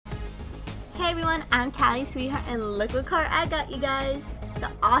everyone, I'm Callie Sweetheart, and look what car I got you guys.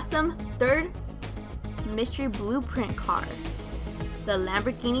 The awesome third mystery blueprint car, the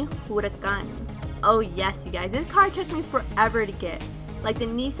Lamborghini Huracan. Oh yes, you guys, this car took me forever to get. Like, the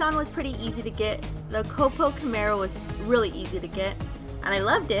Nissan was pretty easy to get, the Copo Camaro was really easy to get, and I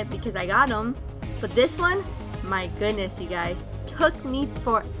loved it because I got them. But this one, my goodness, you guys, took me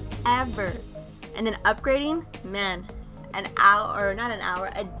forever. And then upgrading, man, an hour, or not an hour,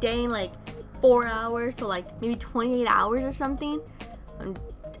 a day in like 4 hours, so like maybe 28 hours or something.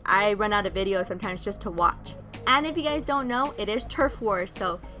 I run out of videos sometimes just to watch. And if you guys don't know, it is Turf Wars,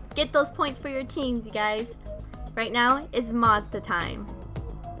 so get those points for your teams, you guys. Right now, it's Mazda time.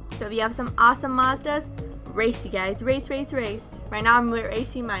 So if you have some awesome Mazdas, race, you guys. Race, race, race. Right now, I'm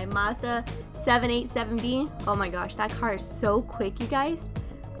racing my Mazda 787B. Oh my gosh, that car is so quick, you guys.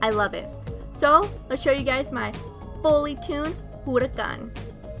 I love it. So, let's show you guys my fully tuned Huracan.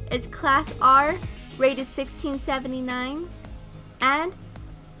 It's Class R, rated 1679. And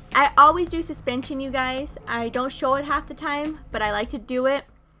I always do suspension, you guys. I don't show it half the time, but I like to do it.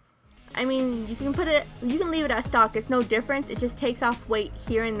 I mean, you can leave it at stock. It's no difference. It just takes off weight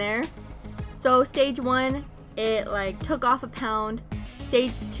here and there. So stage 1, it like took off a pound.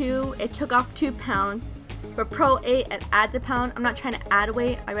 Stage 2, it took off 2 pounds. For Pro 8, it adds a pound. I'm not trying to add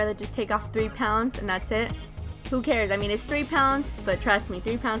weight. I'd rather just take off 3 pounds and that's it. Who cares? I mean, it's 3 pounds, but trust me,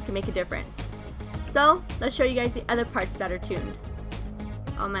 3 pounds can make a difference. So, let's show you guys the other parts that are tuned.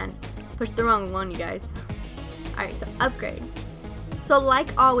 Oh man, pushed the wrong one, you guys. Alright, so upgrade. So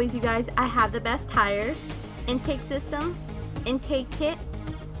like always, you guys, I have the best tires. Intake system, intake kit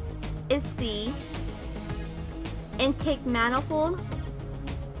is C. Intake manifold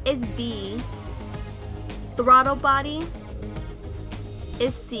is B. Throttle body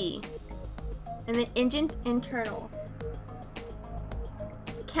is C. And the engine internals.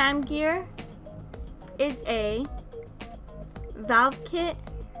 Cam gear is A. Valve kit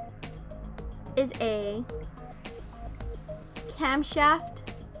is A. Camshaft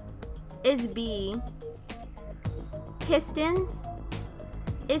is B. Pistons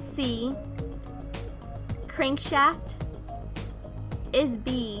is C. Crankshaft is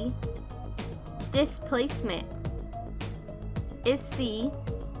B. Displacement is C.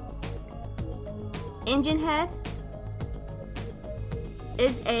 Engine head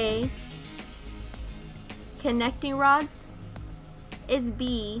is A. Connecting rods is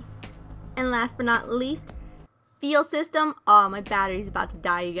B. And last but not least, fuel system. Oh, my battery's about to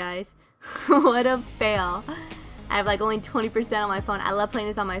die, you guys. What a fail. I have like only 20% on my phone. I love playing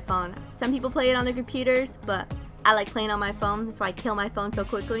this on my phone. Some people play it on their computers, but I like playing on my phone. That's why I kill my phone so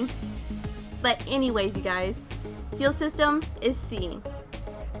quickly. But anyways, you guys, fuel system is C.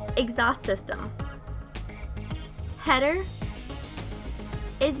 Exhaust system. Header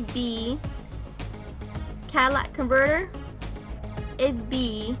is B. Cadillac converter is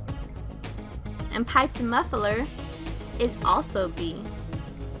B. And pipes and muffler is also B.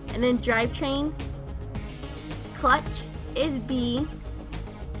 And then drivetrain, clutch is B.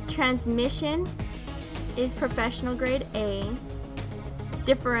 Transmission is professional grade A.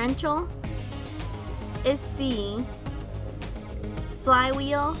 Differential is C.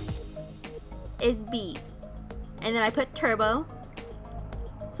 Flywheel is B. And then I put turbo.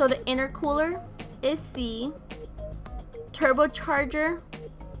 So the intercooler is C. Turbocharger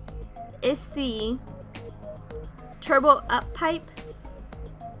is C. Turbo up pipe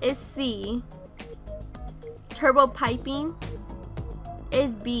is C. Turbo piping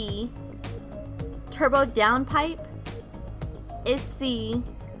is B. Turbo down pipe is C.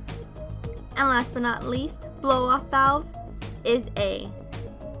 And last but not least, blow off valve is A.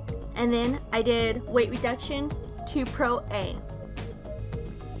 And then I did weight reduction to Pro A.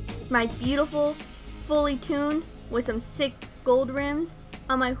 My beautiful, fully tuned with some sick gold rims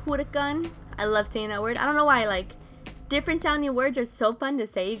on my Huracan. I love saying that word. I don't know why, like, different sounding words are so fun to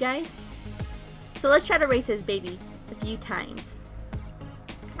say, you guys. So let's try to race this baby a few times.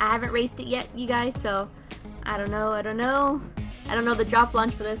 I haven't raced it yet, you guys, so I don't know the drop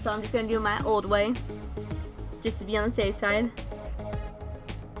launch for this, so I'm just gonna do it my old way, just to be on the safe side.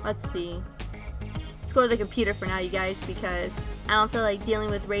 Let's see. Let's go to the computer for now, you guys, because I don't feel like dealing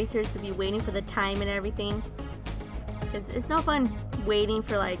with racers to be waiting for the time and everything. Because it's no fun waiting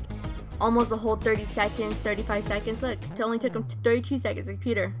for like almost the whole 30 seconds, 35 seconds. Look, it only took them 32 seconds, the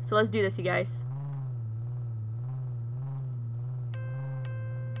computer. So let's do this, you guys.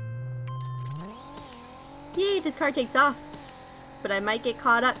 Yay, this car takes off. But I might get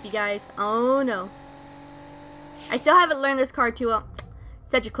caught up, you guys. Oh no. I still haven't learned this car too well.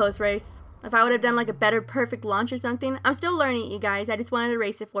 Such a close race. If I would have done like a better perfect launch or something. I'm still learning it, you guys. I just wanted to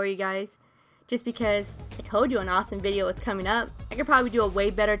race it for you guys. just because I told you an awesome video was coming up. I could probably do a way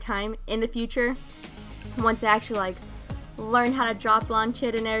better time in the future once I actually like learn how to drop launch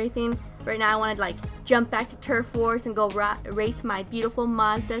it and everything. Right now I want to like jump back to Turf Wars and go race my beautiful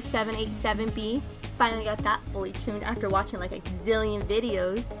Mazda 787B. Finally got that fully tuned after watching like a gazillion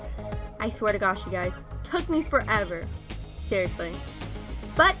videos. I swear to gosh, you guys, took me forever. Seriously.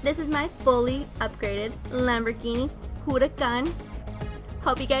 But this is my fully upgraded Lamborghini Huracan.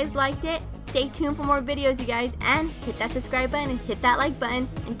 Hope you guys liked it. Stay tuned for more videos, you guys, and hit that subscribe button and hit that like button,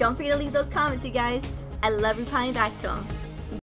 and don't forget to leave those comments, you guys. I love replying back to them.